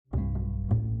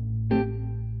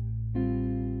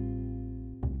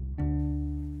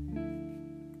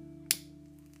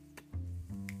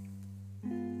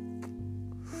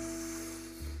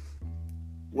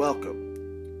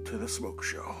The Smoke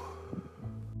Show.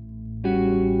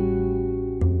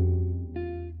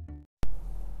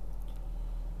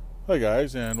 Hi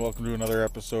guys, and welcome to another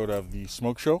episode of The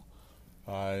Smoke Show.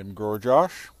 I'm Grower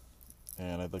Josh,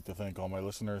 and I'd like to thank all my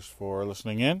listeners for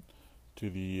listening in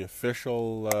to the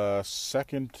official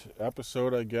second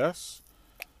episode, I guess.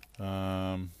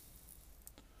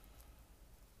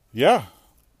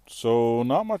 So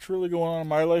not much really going on in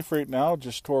my life right now.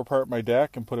 Just tore apart my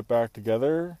deck and put it back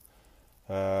together.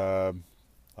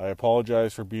 I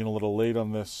apologize for being a little late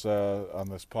on this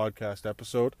podcast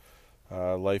episode.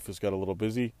 Life has got a little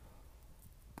busy,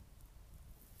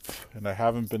 and I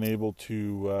haven't been able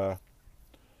to,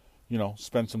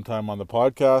 spend some time on the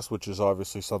podcast, which is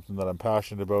obviously something that I'm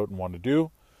passionate about and want to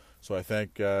do. So I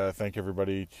thank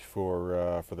everybody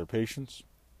for their patience.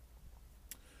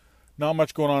 Not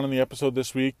much going on in the episode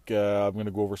this week. I'm going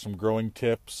to go over some growing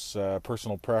tips,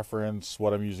 personal preference,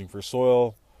 what I'm using for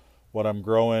soil, what I'm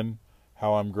growing,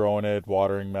 how I'm growing it,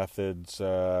 watering methods,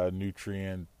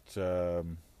 nutrient, the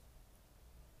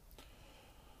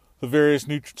various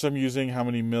nutrients I'm using, how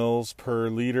many mils per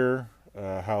liter,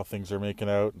 how things are making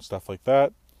out, and stuff like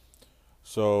that.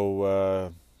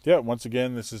 So, once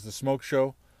again, this is The Smoke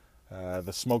Show.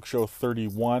 The Smoke Show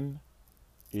 31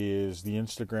 is the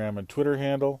Instagram and Twitter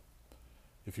handle.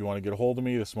 If you want to get a hold of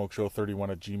me,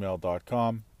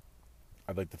 thesmokeshow31@gmail.com.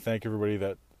 I'd like to thank everybody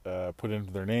that put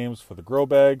in their names for the grow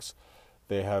bags.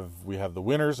 We have the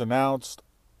winners announced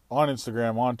on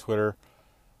Instagram, on Twitter.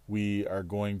 We are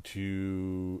going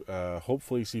to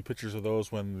hopefully see pictures of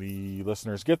those when the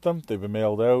listeners get them. They've been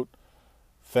mailed out.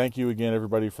 Thank you again,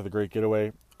 everybody, for the great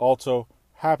getaway. Also,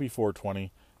 happy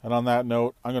 420. And on that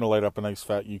note, I'm going to light up a nice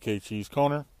fat UK cheese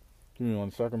coner. Give me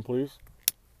 1 second, please.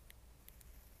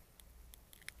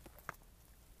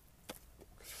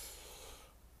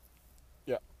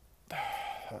 Yeah,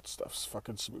 that stuff's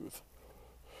fucking smooth.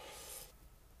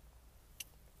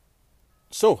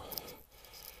 So,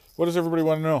 what does everybody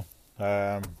want to know?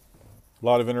 A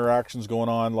lot of interactions going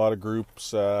on, a lot of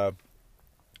groups,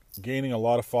 gaining a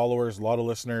lot of followers, a lot of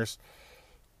listeners,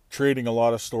 trading a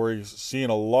lot of stories, seeing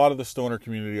a lot of the stoner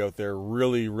community out there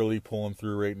really, really pulling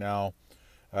through right now.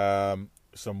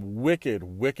 Some wicked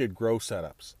grow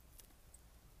setups.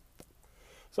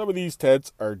 Some of these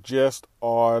TEDs are just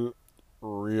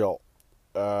unreal.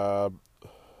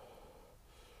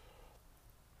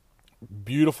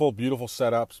 Beautiful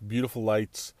setups, beautiful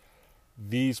lights.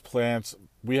 These plants,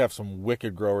 we have some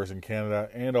wicked growers in Canada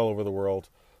and all over the world.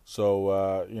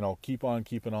 So, keep on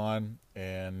keeping on.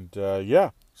 And,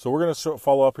 so we're going to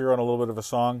follow up here on a little bit of a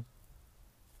song.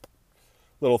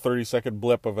 Little 30-second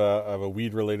blip of a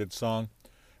weed-related song.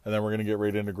 And then we're going to get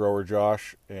right into Grower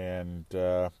Josh and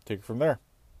take it from there.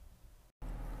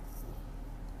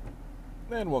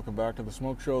 And welcome back to The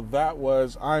Smoke Show. That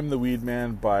was I'm the Weed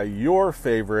Man by your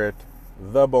favorite,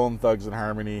 the Bone Thugs and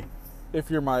Harmony. If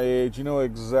you're my age, you know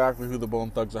exactly who the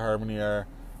Bone Thugs and Harmony are.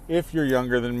 If you're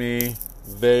younger than me,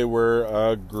 they were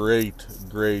a great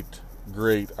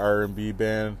R&B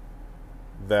band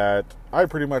that I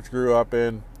pretty much grew up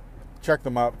in. Check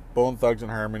them up, Bone Thugs and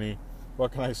Harmony.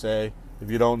 What can I say? If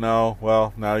you don't know,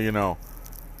 well, now you know.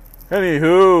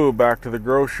 Anywho, back to the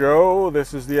Grow Show.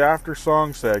 This is the after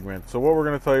song segment. So what we're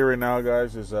going to tell you right now,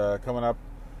 guys, is coming up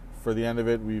for the end of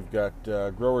it, we've got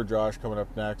Grower Josh coming up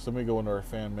next. Then we go into our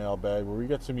fan mail bag where we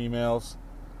get some emails.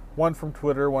 One from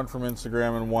Twitter, one from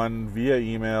Instagram, and one via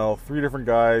email. 3 different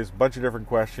guys, bunch of different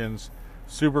questions.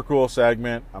 Super cool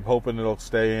segment. I'm hoping it'll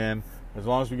stay in. As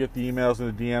long as we get the emails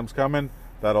and the DMs coming,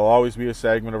 that'll always be a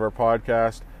segment of our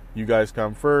podcast. You guys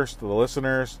come first, the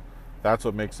listeners. That's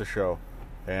what makes the show.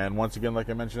 And once again, like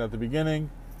I mentioned at the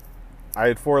beginning, I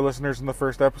had 4 listeners in the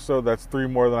first episode. That's 3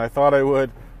 more than I thought I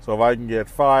would. So if I can get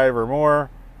 5 or more,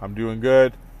 I'm doing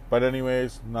good. But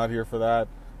anyways, I'm not here for that.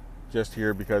 Just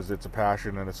here because it's a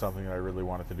passion and it's something that I really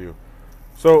wanted to do.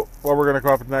 So what we're going to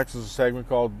come up with next is a segment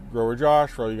called Grower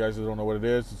Josh. For all you guys that don't know what it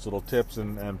is, it's little tips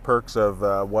and perks of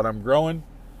what I'm growing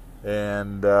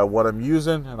and what I'm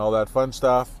using and all that fun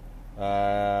stuff.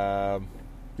 So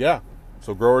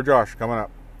Grower Josh coming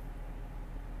up.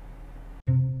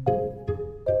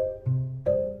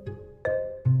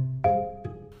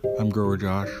 I'm Grower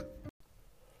Josh.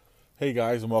 Hey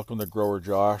guys, and welcome to Grower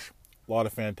Josh. A lot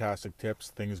of fantastic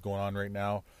tips, things going on right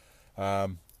now.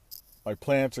 My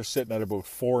plants are sitting at about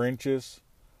 4 inches,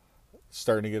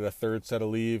 starting to get a third set of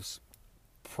leaves,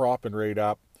 propping right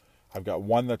up. I've got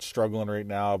one that's struggling right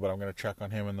now, but I'm going to check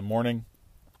on him in the morning.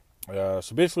 So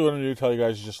basically what I'm going to tell you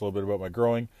guys is just a little bit about my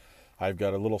growing. I've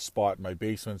got a little spot in my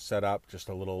basement set up, just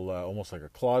a little, almost like a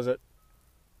closet.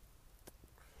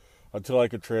 Until I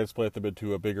could transplant them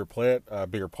into a bigger pot.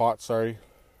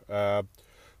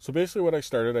 So basically what I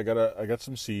started, I got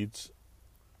some seeds,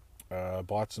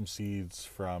 bought some seeds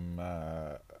from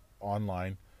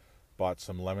online, bought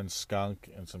some lemon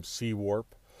skunk and some sea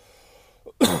warp.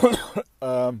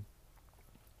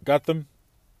 Got them.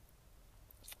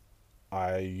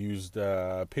 I used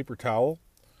a paper towel.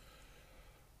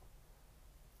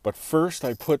 But first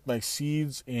I put my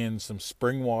seeds in some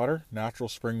spring water, natural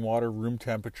spring water, room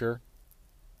temperature.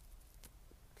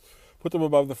 Put them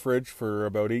above the fridge for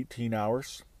about 18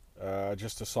 hours,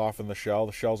 just to soften the shell.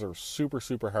 The shells are super,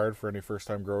 super hard for any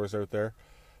first-time growers out there.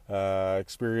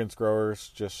 Experienced growers,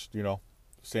 just,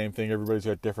 same thing. Everybody's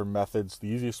got different methods. The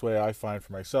easiest way I find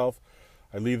for myself,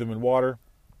 I leave them in water.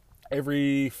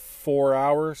 Every 4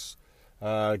 hours,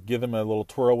 give them a little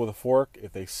twirl with a fork.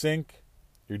 If they sink,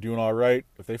 you're doing all right.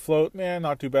 If they float,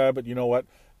 not too bad, but you know what?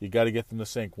 You got to get them to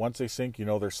sink. Once they sink,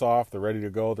 they're soft, they're ready to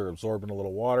go, they're absorbing a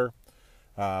little water.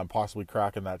 Possibly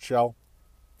cracking that shell.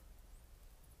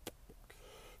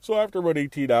 So after about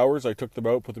 18 hours, I took them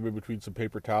out, put them in between some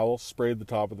paper towels, sprayed the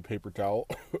top of the paper towel.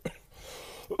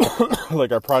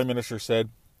 Like our Prime Minister said,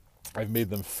 I've made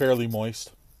them fairly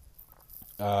moist.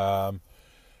 And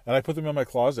I put them in my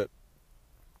closet.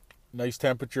 Nice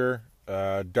temperature,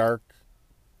 dark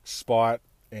spot.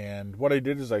 And what I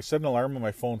did is I set an alarm on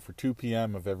my phone for 2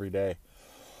 p.m. of every day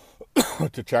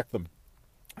to check them.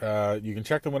 You can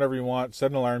check them whenever you want.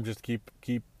 Set an alarm just to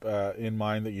keep in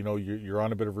mind that you're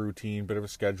on a bit of a routine, bit of a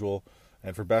schedule,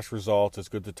 and for best results, it's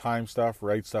good to time stuff,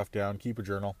 write stuff down, keep a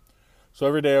journal. So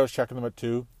every day I was checking them at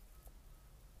 2.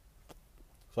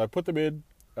 So I put them in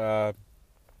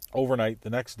overnight. The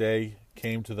next day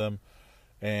came to them,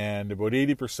 and about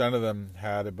 80% of them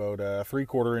had about a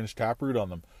 3/4 inch taproot on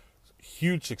them.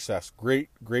 Huge success. Great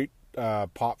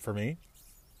pop for me.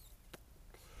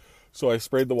 So I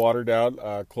sprayed the water down,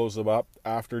 closed them up.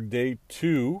 After day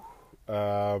 2,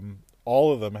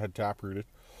 all of them had taprooted,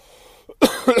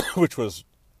 which was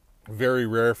very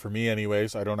rare for me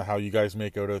anyways. I don't know how you guys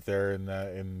make out there in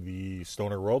the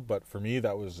stoner world, but for me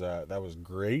that was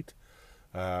great.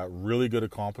 Really good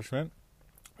accomplishment.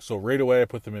 So right away I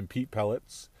put them in peat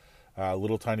pellets.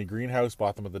 Little tiny greenhouse,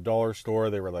 bought them at the dollar store.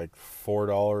 They were like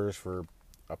 $4 for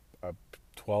a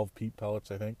 12 peat pellets,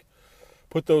 I think.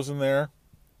 Put those in there.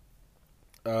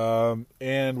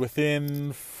 And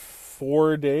within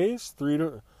 4 days, 3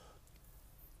 to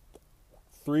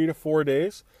 4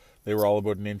 days, they were all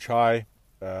about an inch high.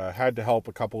 Had to help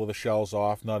a couple of the shells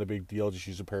off. Not a big deal. Just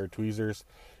use a pair of tweezers.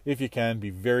 If you can, be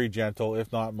very gentle.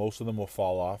 If not, most of them will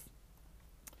fall off.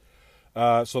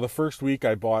 So the first week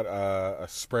I bought a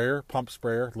sprayer, pump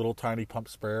sprayer, little tiny pump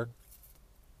sprayer.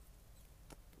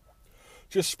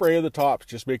 Just spray the tops,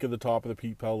 just making the top of the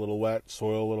peat pellet a little wet,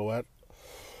 soil a little wet.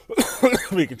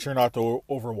 Making sure not to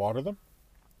overwater them.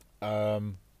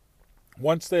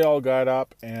 Once they all got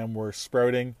up and were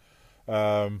sprouting,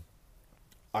 I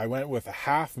went with a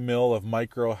 1/2 mil of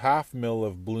micro, 1/2 mil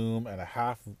of bloom, and a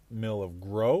 1/2 mil of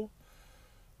grow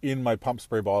in my pump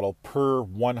spray bottle per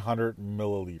 100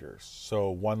 milliliters. So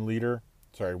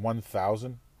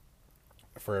 1,000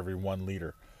 for every 1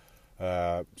 liter.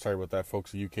 Sorry about that,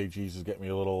 folks. The UKGs is getting me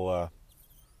a little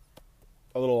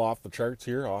off the charts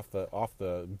here, off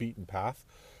the beaten path.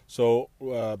 So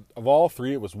of all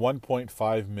 3, it was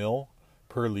 1.5 mil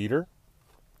per liter.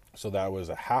 So that was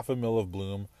a 1/2 mil of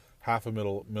bloom,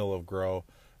 1/2 mil of grow,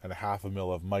 and a 1/2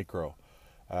 mil of micro.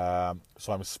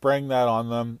 So I'm spraying that on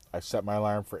them. I set my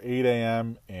alarm for 8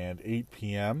 a.m. and 8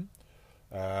 p.m.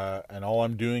 And all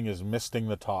I'm doing is misting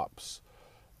the tops.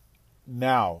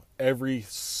 Now, every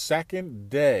second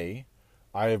day,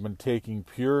 I have been taking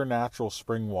pure natural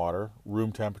spring water,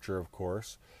 room temperature, of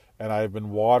course, and I've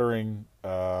been watering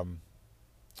them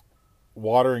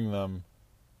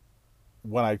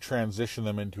when I transition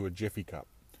them into a Jiffy Cup.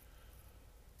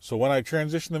 So when I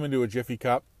transition them into a Jiffy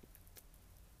Cup,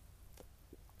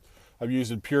 I'm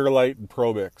using Purolite and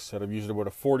Probix, and I'm using about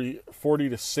a 40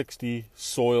 to 60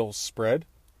 soil spread.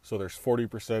 So there's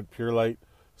 40% Purolite,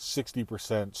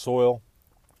 60% soil,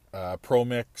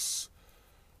 ProMix,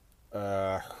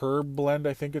 Herb Blend,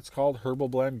 I think it's called, Herbal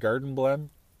Blend, Garden Blend.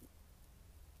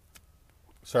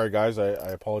 Sorry guys,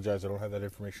 I apologize, I don't have that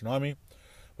information on me,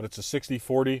 but it's a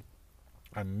 60-40.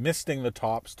 I'm misting the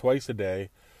tops twice a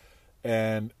day,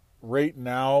 and right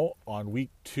now on week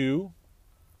 2,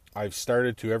 I've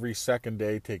started to every second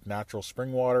day take natural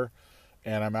spring water,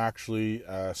 and I'm actually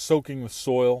soaking the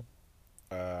soil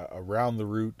around the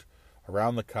root,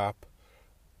 around the cup,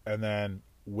 and then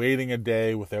waiting a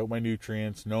day without my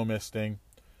nutrients, no misting,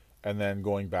 and then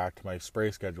going back to my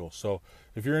spray schedule. So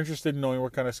if you're interested in knowing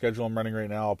what kind of schedule I'm running right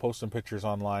now, I'll post some pictures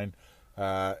online.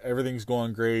 Everything's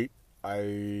going great.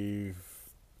 The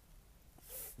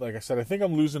like I said, I think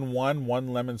I'm losing one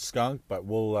lemon skunk, but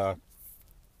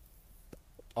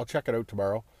I'll check it out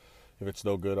tomorrow. If it's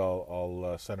no good,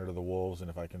 I'll send her to the wolves, and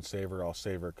if I can save her, I'll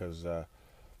save her, because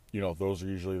those are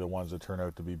usually the ones that turn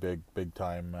out to be big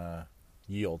time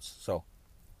yields. So,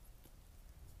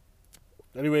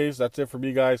 anyways, that's it for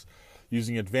me, guys.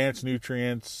 Using advanced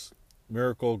nutrients,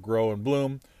 Miracle Grow and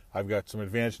Bloom. I've got some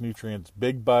advanced nutrients,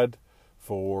 Big Bud,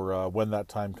 for when that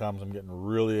time comes. I'm getting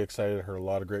really excited. I heard a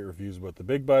lot of great reviews about the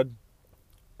Big Bud.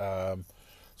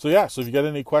 So if you got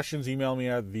any questions, email me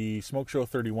at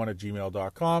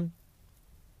thesmokeshow31@gmail.com.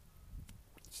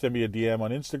 Send me a DM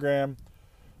on Instagram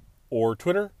or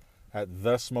Twitter at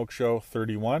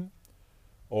thesmokeshow31,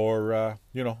 or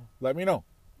let me know.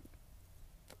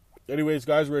 Anyways,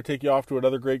 guys, we're going to take you off to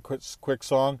another great quick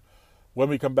song. When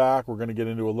we come back, we're going to get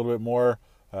into a little bit more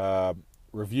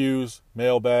reviews,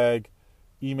 mailbag,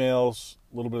 emails,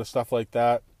 a little bit of stuff like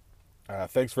that.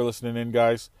 Thanks for listening in,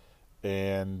 guys,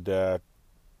 and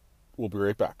we'll be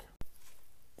right back.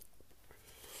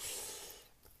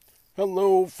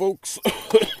 Hello, folks.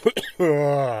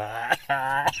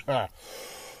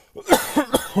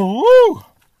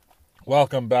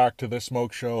 Welcome back to the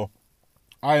Smoke Show.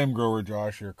 I am Grower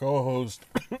Josh, your co-host.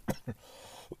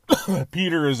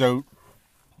 Peter is out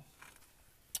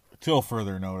till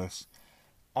further notice.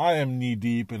 I am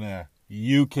knee-deep in a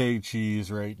UK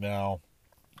cheese right now.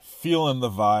 Feeling the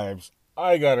vibes.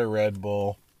 I got a Red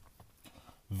Bull.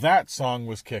 That song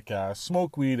was kick-ass.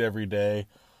 Smoke weed every day.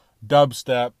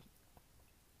 Dubstep.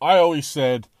 I always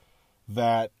said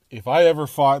that if I ever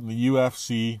fought in the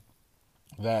UFC,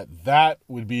 that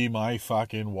would be my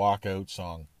fucking walkout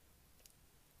song.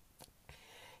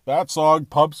 That song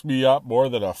pumps me up more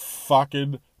than a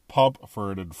fucking pump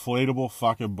for an inflatable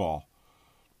fucking ball.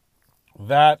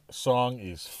 That song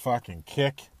is fucking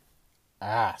kick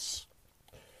ass.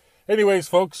 Anyways,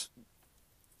 folks,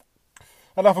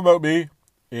 enough about me.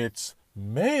 It's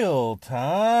mail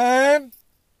time.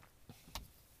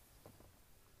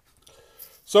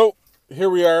 So, here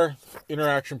we are,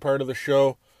 interaction part of the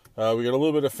show. We got a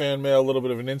little bit of fan mail, a little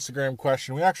bit of an Instagram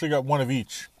question. We actually got one of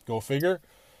each. Go figure.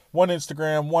 One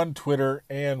Instagram, one Twitter,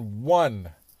 and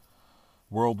one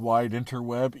worldwide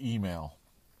interweb email.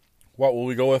 What will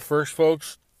we go with first,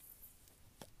 folks?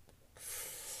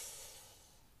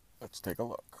 Let's take a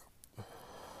look.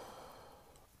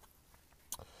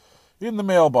 In the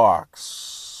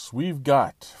mailbox, we've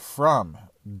got from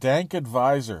Dank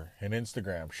Advisor in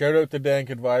Instagram. Shout out to Dank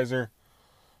Advisor.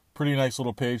 Pretty nice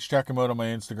little page. Check him out on my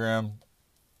Instagram.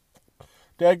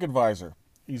 Dank Advisor.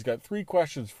 He's got 3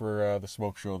 questions for the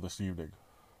Smoke Show this evening.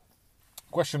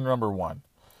 Question number 1.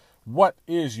 What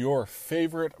is your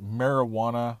favorite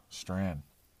marijuana strain?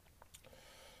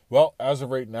 Well, as of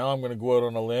right now, I'm going to go out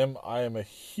on a limb. I am a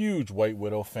huge White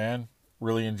Widow fan.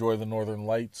 Really enjoy the Northern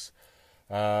Lights.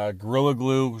 Gorilla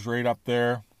Glue is right up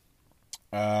there.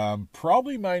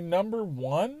 Probably my number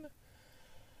 1.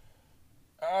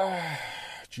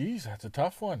 That's a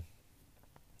tough one.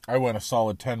 I went a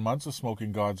solid 10 months of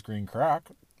smoking God's Green Crack.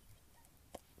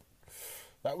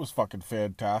 That was fucking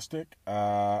fantastic.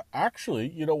 Actually,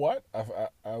 you know what?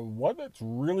 One that's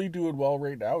really doing well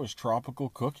right now is Tropical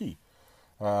Cookie.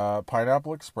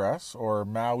 Pineapple Express, or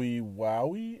Maui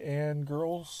Wowie and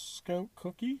Girl Scout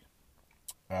Cookie.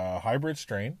 Hybrid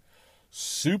strain.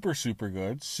 Super, super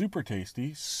good. Super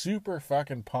tasty. Super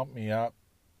fucking pump me up.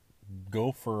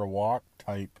 Go for a walk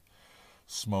type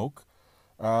smoke.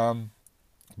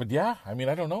 But yeah, I mean,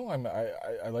 I don't know.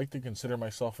 I like to consider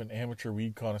myself an amateur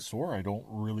weed connoisseur. I don't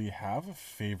really have a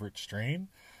favorite strain.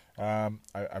 I'm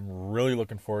really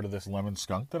looking forward to this lemon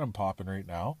skunk that I'm popping right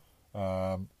now.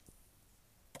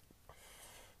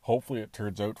 Hopefully it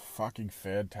turns out fucking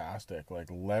fantastic. Like,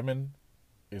 lemon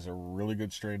is a really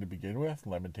good strain to begin with.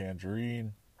 Lemon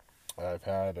tangerine. I've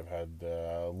had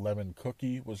lemon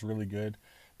cookie was really good.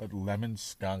 But lemon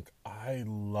skunk, I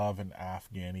love an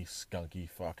Afghani skunky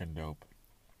fucking dope.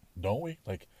 Don't we?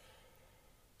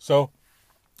 So,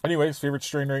 anyways, favorite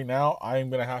strain right now, I'm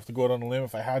going to have to go out on a limb.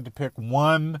 If I had to pick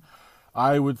one,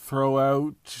 I would throw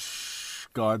out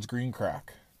God's Green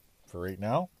Crack for right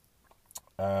now.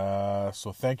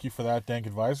 So thank you for that, Dank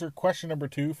Advisor. Question number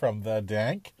 2 from the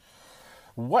Dank.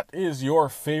 What is your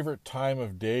favorite time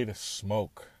of day to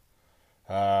smoke?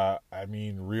 I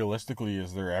mean, realistically,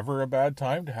 is there ever a bad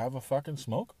time to have a fucking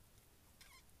smoke?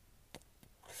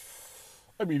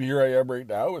 I mean, here I am right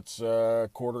now. It's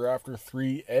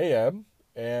 3:15 a.m.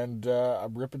 and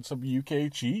I'm ripping some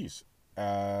UK cheese.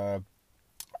 Other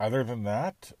than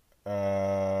that,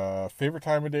 favorite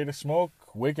time of day to smoke?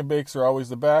 Wake and bakes are always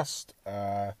the best.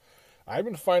 I've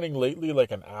been finding lately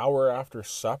like an hour after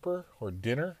supper or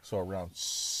dinner, so around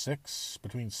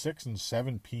between 6 and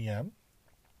 7 p.m.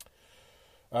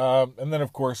 And then,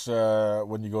 of course,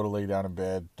 when you go to lay down in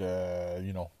bed,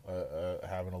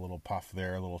 having a little puff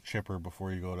there, a little chipper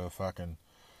before you go to fucking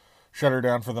shut her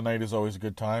down for the night is always a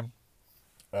good time.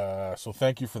 So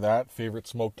thank you for that. Favorite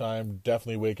smoke time,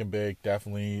 definitely wake and bake,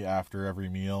 definitely after every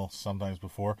meal, sometimes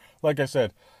before. Like I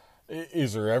said,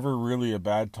 is there ever really a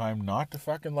bad time not to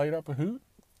fucking light up a hoot?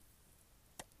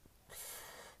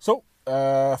 So,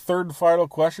 third and final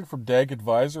question from Dank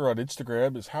Advisor on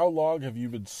Instagram is, how long have you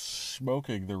been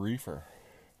smoking the reefer?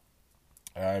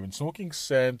 I've been smoking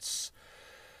since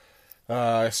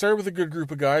I started with a good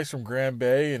group of guys from Grand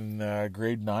Bay in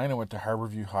grade 9. I went to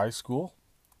Harborview High School.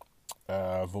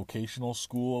 Vocational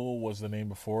school was the name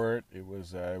before it. It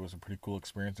was a pretty cool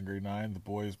experience in grade 9. The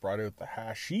boys brought out the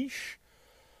hashish,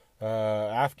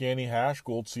 Afghani hash,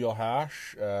 Gold Seal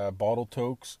hash, bottle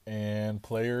tokes, and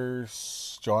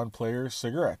John Players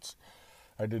cigarettes.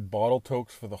 I did bottle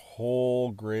tokes for the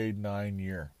whole grade 9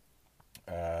 year.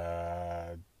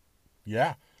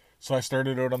 Yeah. So I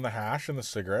started out on the hash and the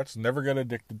cigarettes. Never got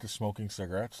addicted to smoking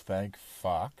cigarettes, thank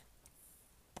fuck.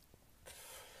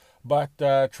 But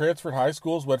transferred high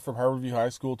schools, went from Harborview High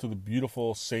School to the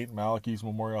beautiful St. Malachy's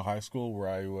Memorial High School, where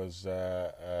I was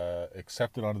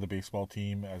accepted onto the baseball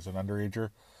team as an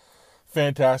underager.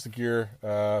 Fantastic year.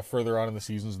 Further on in the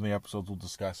seasons and the episodes, we'll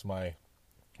discuss my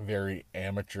very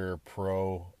amateur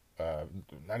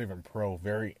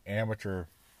very amateur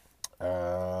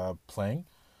playing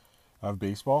of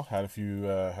baseball. Had a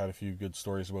few good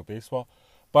stories about baseball.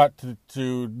 But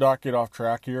to not get off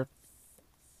track here,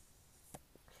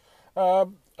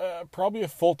 probably a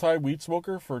full-time weed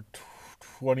smoker for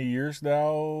 20 years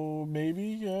now,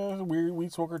 maybe.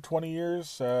 Weed smoker, 20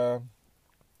 years. Fuck,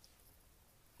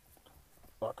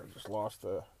 I just lost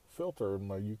the filter in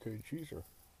my UK cheeser.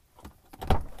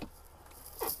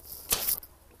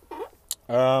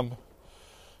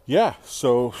 Yeah,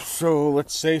 so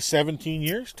let's say 17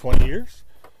 years, 20 years.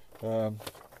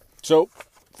 So,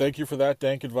 thank you for that,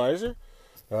 Dank Advisor,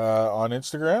 on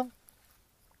Instagram.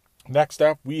 Next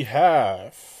up, we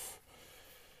have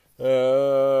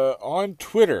on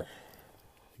Twitter,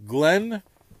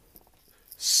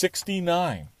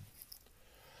 Glenn69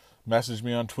 messaged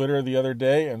me on Twitter the other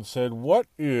day and said, what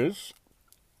was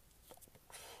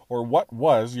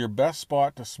your best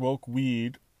spot to smoke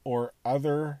weed or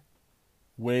other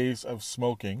ways of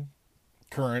smoking,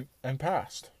 current and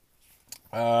past?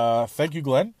 Thank you,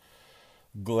 Glenn.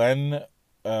 Glenn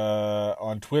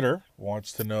on Twitter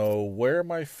wants to know where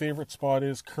my favorite spot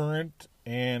is, current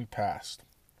and past.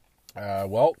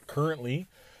 Well, currently,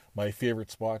 my favorite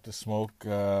spot to smoke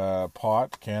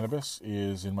pot, cannabis,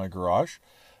 is in my garage.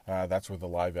 That's where the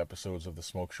live episodes of the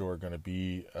Smoke Show are going to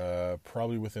be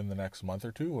probably within the next month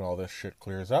or two when all this shit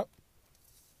clears up.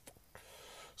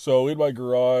 So in my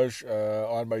garage,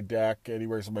 on my deck,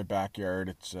 anywhere in my backyard,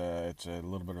 it's a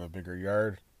little bit of a bigger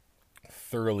yard.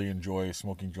 Thoroughly enjoy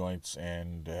smoking joints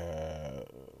and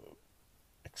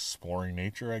exploring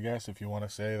nature, I guess, if you want to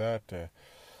say that.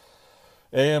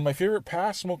 And my favorite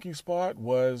past smoking spot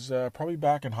was probably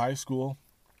back in high school.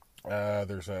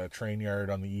 There's a train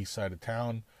yard on the east side of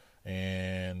town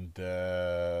and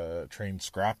train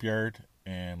scrapyard.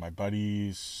 And my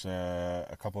buddies,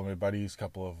 a couple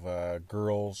of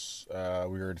girls,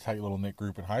 we were a tight little knit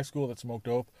group in high school that smoked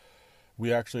dope.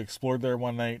 We actually explored there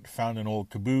one night, found an old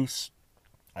caboose,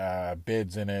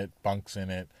 beds in it, bunks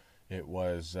in it. It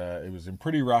was in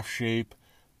pretty rough shape,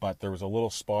 but there was a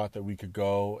little spot that we could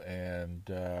go and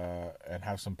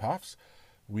have some puffs.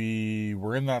 We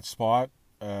were in that spot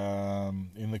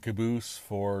in the caboose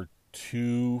for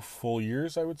 2 full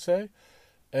years, I would say.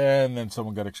 And then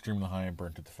someone got extremely high and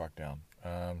burnt it the fuck down.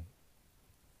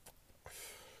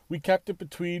 We kept it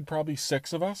between probably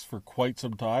 6 of us for quite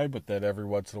some time, but then every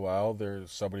once in a while,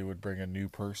 somebody would bring a new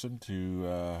person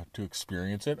to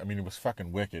experience it. I mean, it was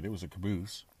fucking wicked. It was a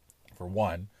caboose, for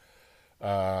one.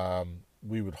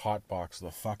 We would hotbox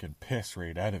the fucking piss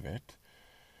right out of it.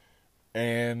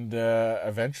 And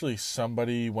eventually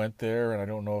somebody went there, and I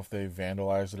don't know if they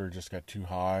vandalized it or just got too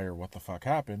high or what the fuck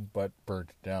happened, but burnt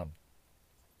it down.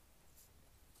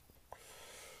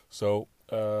 So,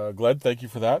 Glenn, thank you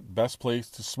for that. Best place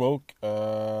to smoke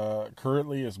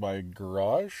currently is my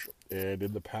garage, and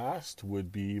in the past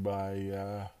would be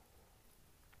my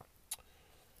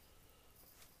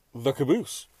the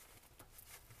caboose.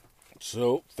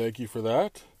 So, thank you for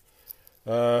that.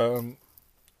 And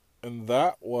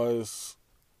that was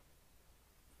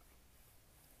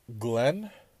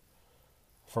Glenn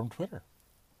from Twitter.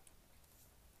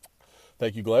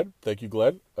 Thank you, Gled. Thank you,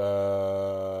 Gled.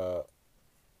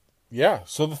 Yeah,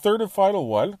 so the third and final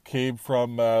one came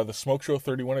from the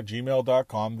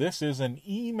smokeshow31@gmail.com. This is an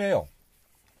email.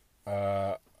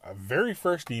 A very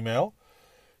first email.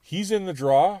 He's in the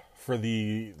draw for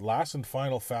the last and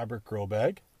final fabric grow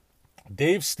bag.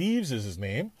 Dave Steves is his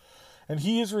name, and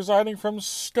he is residing from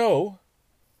Stowe.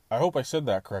 I hope I said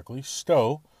that correctly.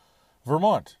 Stowe,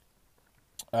 Vermont.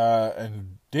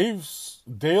 And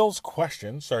Dale's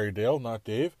question, sorry Dale, not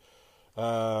Dave,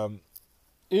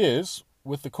 is,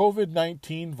 with the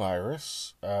COVID-19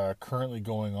 virus currently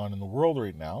going on in the world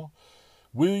right now,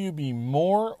 will you be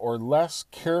more or less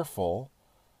careful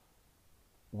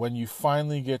when you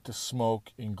finally get to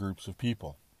smoke in groups of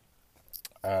people?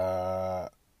 Dale,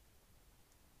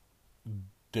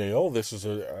 this is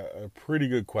a pretty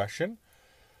good question.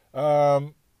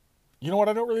 You know what?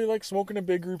 I don't really like smoking in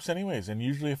big groups anyways. And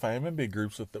usually if I am in big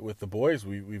groups with the boys,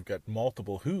 we've got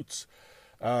multiple hoots.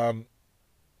 I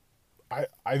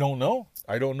don't know.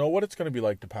 I don't know what it's going to be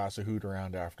like to pass a hoot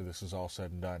around after this is all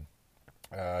said and done.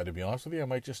 To be honest with you, I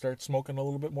might just start smoking a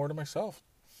little bit more to myself.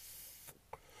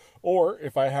 Or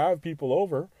if I have people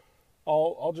over,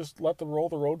 I'll just let them roll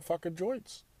the road fucking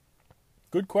joints.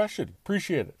 Good question.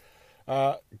 Appreciate it.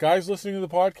 Guys listening to the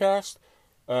podcast,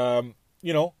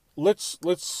 let's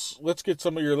get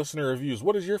some of your listener reviews.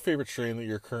 What is your favorite strain that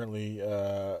you're currently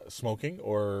smoking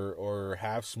or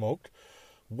have smoked?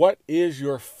 What is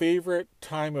your favorite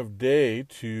time of day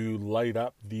to light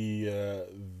up the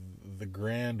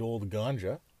grand old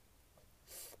ganja?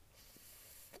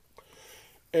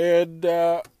 And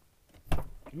let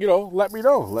me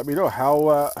know. Let me know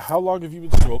how long have you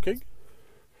been smoking?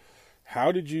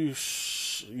 How did you,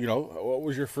 what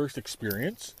was your first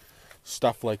experience?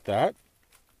 Stuff like that,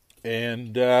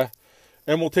 and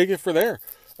we'll take it for there.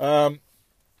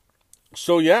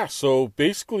 So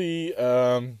basically,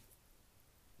 that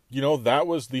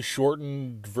was the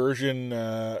shortened version,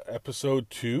 episode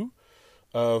 2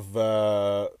 of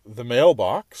the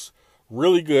mailbox.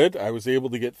 Really good. I was able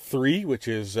to get 3, which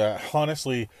is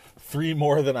honestly 3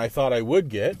 more than I thought I would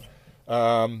get.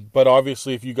 But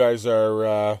obviously, if you guys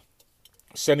are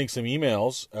sending some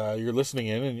emails, you're listening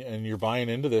in and you're buying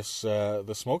into this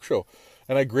the smoke show,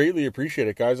 and I greatly appreciate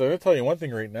it, guys. I'm gonna tell you one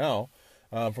thing right now,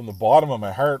 from the bottom of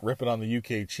my heart, ripping on the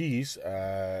UK cheese,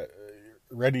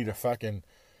 ready to fucking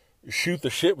shoot the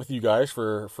shit with you guys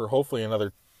for hopefully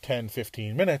another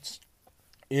 10-15 minutes,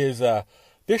 is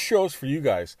this show's for you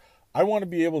guys. I want to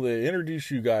be able to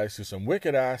introduce you guys to some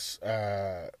wicked ass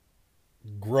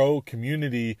grow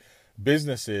community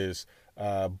businesses,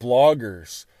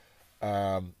 bloggers,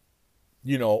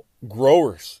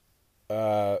 growers,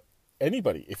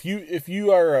 anybody. If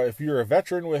you're a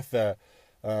veteran with you're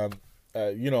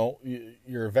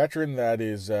a veteran that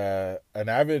is an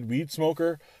avid weed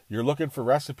smoker, you're looking for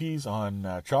recipes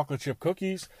on chocolate chip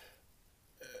cookies,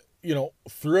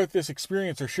 throughout this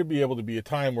experience, there should be able to be a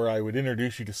time where I would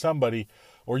introduce you to somebody,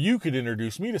 or you could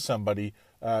introduce me to somebody,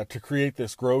 to create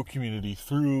this grow community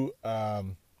through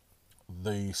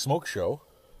the smoke show.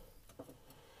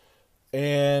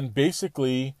 And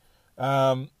basically,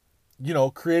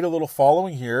 create a little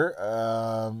following here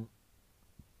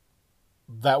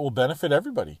that will benefit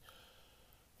everybody.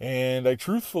 And I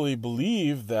truthfully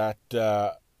believe that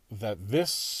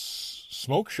this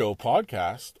smoke show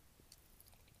podcast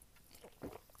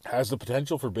has the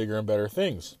potential for bigger and better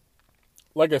things.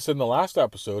 Like I said in the last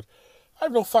episode, I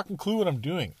have no fucking clue what I'm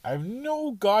doing. I have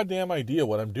no goddamn idea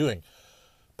what I'm doing.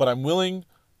 But I'm willing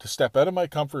to step out of my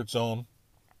comfort zone,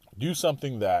 do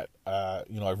something that,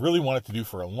 I've really wanted to do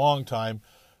for a long time.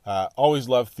 Always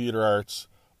loved theater arts.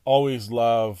 Always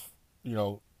love,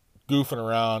 goofing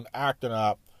around, acting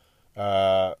up,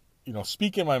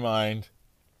 speaking my mind.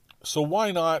 So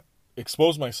why not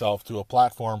expose myself to a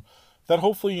platform that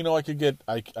hopefully, I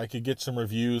could get some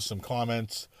reviews, some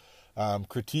comments,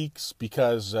 critiques,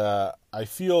 because I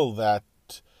feel that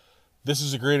this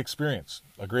is a great experience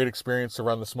to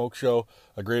run the smoke show,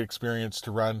 a great experience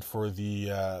to run for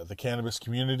the cannabis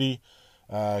community,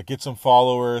 get some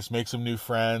followers, make some new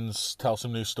friends, tell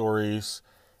some new stories,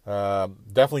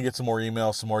 definitely get some more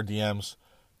emails, some more DMs,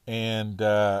 and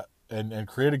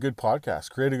create a good podcast,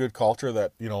 create a good culture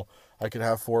that, I could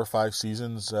have 4 or 5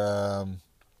 seasons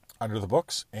under the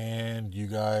books, and you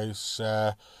guys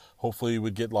hopefully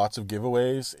would get lots of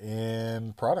giveaways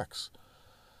and products.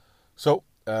 So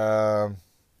I'm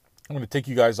going to take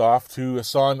you guys off to a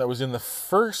song that was in the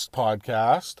first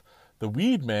podcast, The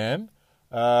Weed Man,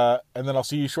 and then I'll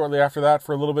see you shortly after that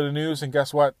for a little bit of news. And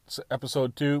guess what? It's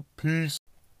episode 2. Peace.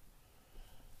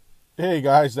 Hey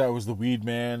guys, that was The Weed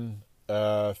Man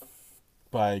by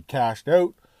Cashed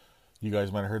Out. You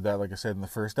guys might have heard that, like I said, in the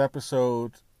first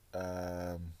episode.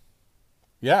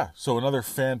 Yeah, so another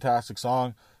fantastic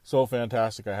song. So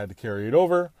fantastic, I had to carry it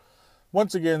over.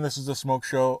 Once again, this is The Smoke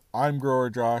Show. I'm Grower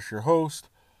Josh, your host.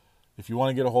 If you want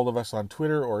to get a hold of us on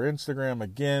Twitter or Instagram,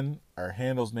 again, our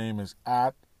handle's name is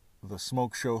at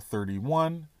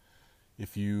thesmokeshow31.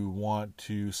 If you want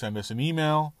to send us an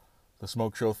email,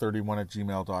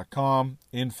 thesmokeshow31@gmail.com.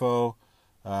 Info.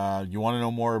 You want to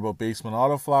know more about Basement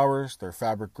Autoflowers, their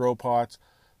fabric grow pots.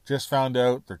 Just found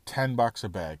out they're $10 a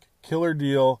bag. Killer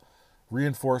deal.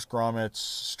 Reinforced grommets,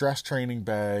 stress training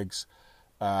bags.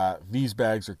 These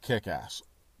bags are kick-ass.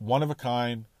 One of a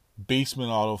kind.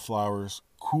 Basement Autoflowers.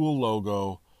 Cool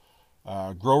logo.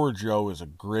 Grower Joe is a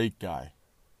great guy.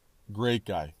 Great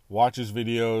guy. Watch his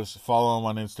videos. Follow him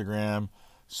on Instagram.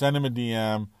 Send him a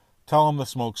DM. Tell him the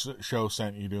Smoke Show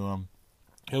sent you to him.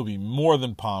 He'll be more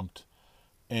than pumped.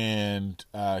 And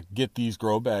get these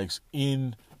grow bags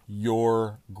in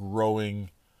your growing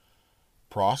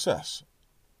process.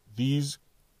 These,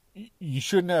 you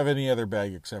shouldn't have any other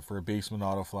bag except for a Basement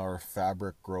Autoflower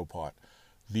fabric grow pot.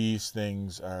 These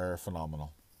things are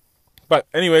phenomenal. But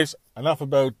anyways, enough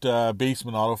about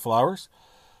Basement Autoflowers.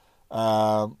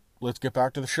 Let's get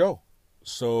back to the show.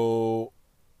 So,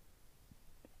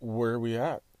 where are we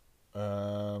at?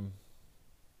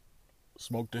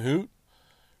 Smoked a hoot,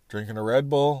 drinking a Red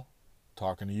Bull,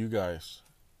 talking to you guys.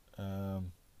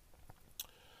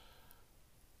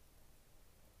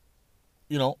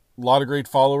 You know, a lot of great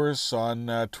followers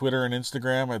on Twitter and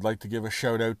Instagram. I'd like to give a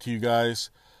shout out to you guys.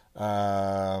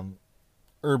 Urban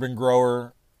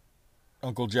Grower,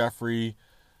 Uncle Jeffrey,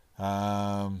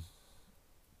 Trim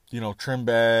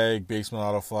Bag, Basement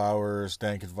Autoflowers,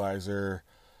 Dank Advisor.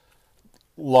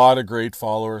 A lot of great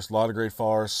followers.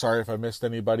 Sorry if I missed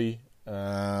anybody.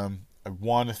 I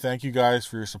want to thank you guys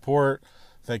for your support.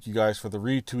 Thank you guys for the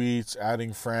retweets,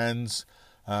 adding friends.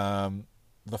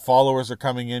 The followers are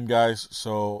coming in, guys,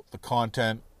 so the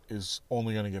content is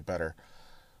only going to get better.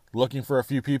 Looking for a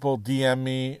few people, DM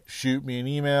me, shoot me an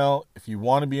email. If you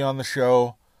want to be on the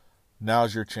show,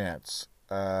 now's your chance.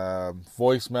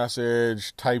 Voice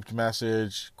message, typed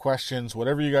message, questions,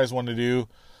 whatever you guys want to do,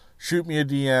 shoot me a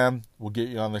DM. We'll get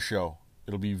you on the show.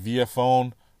 It'll be via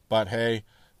phone, but hey,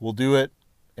 we'll do it,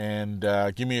 and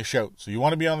give me a shout. So you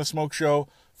want to be on the Smoke Show?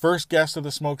 First guest of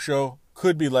the Smoke Show,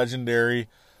 could be legendary.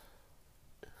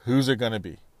 Who's it going to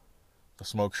be?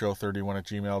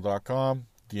 thesmokeshow31@gmail.com.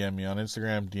 DM me on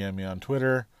Instagram, DM me on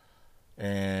Twitter,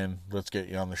 and let's get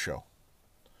you on the show.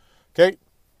 Okay.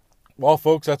 Well,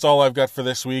 folks, that's all I've got for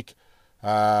this week.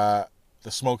 The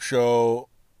Smoke Show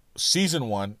Season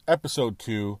 1, Episode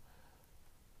 2.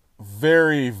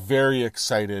 Very, very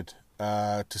excited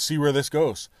to see where this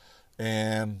goes.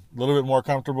 And a little bit more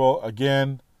comfortable.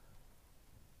 Again,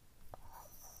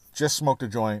 just smoked a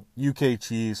joint, UK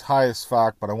cheese, high as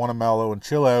fuck, but I want to mellow and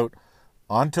chill out.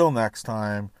 Until next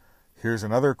time, here's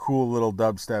another cool little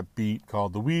dubstep beat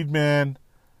called The Weed Man.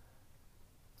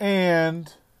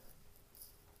 And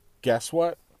guess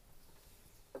what?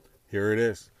 Here it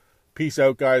is. Peace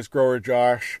out, guys. Grower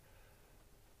Josh.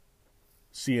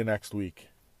 See you next week.